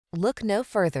Look no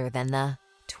further than the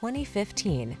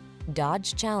 2015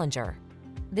 Dodge Challenger.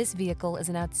 This vehicle is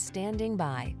an outstanding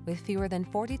buy with fewer than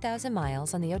 40,000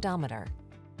 miles on the odometer.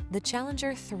 The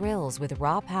Challenger thrills with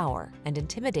raw power and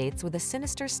intimidates with a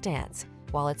sinister stance,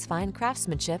 while its fine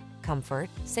craftsmanship, comfort,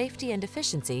 safety, and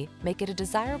efficiency make it a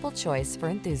desirable choice for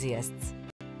enthusiasts.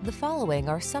 The following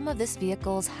are some of this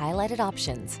vehicle's highlighted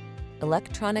options: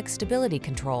 electronic stability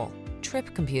control,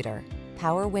 trip computer,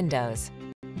 power windows,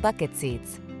 bucket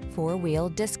seats, four-wheel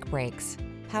disc brakes,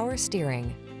 power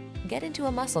steering. Get into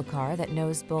a muscle car that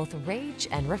knows both rage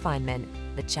and refinement.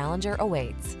 The Challenger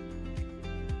awaits.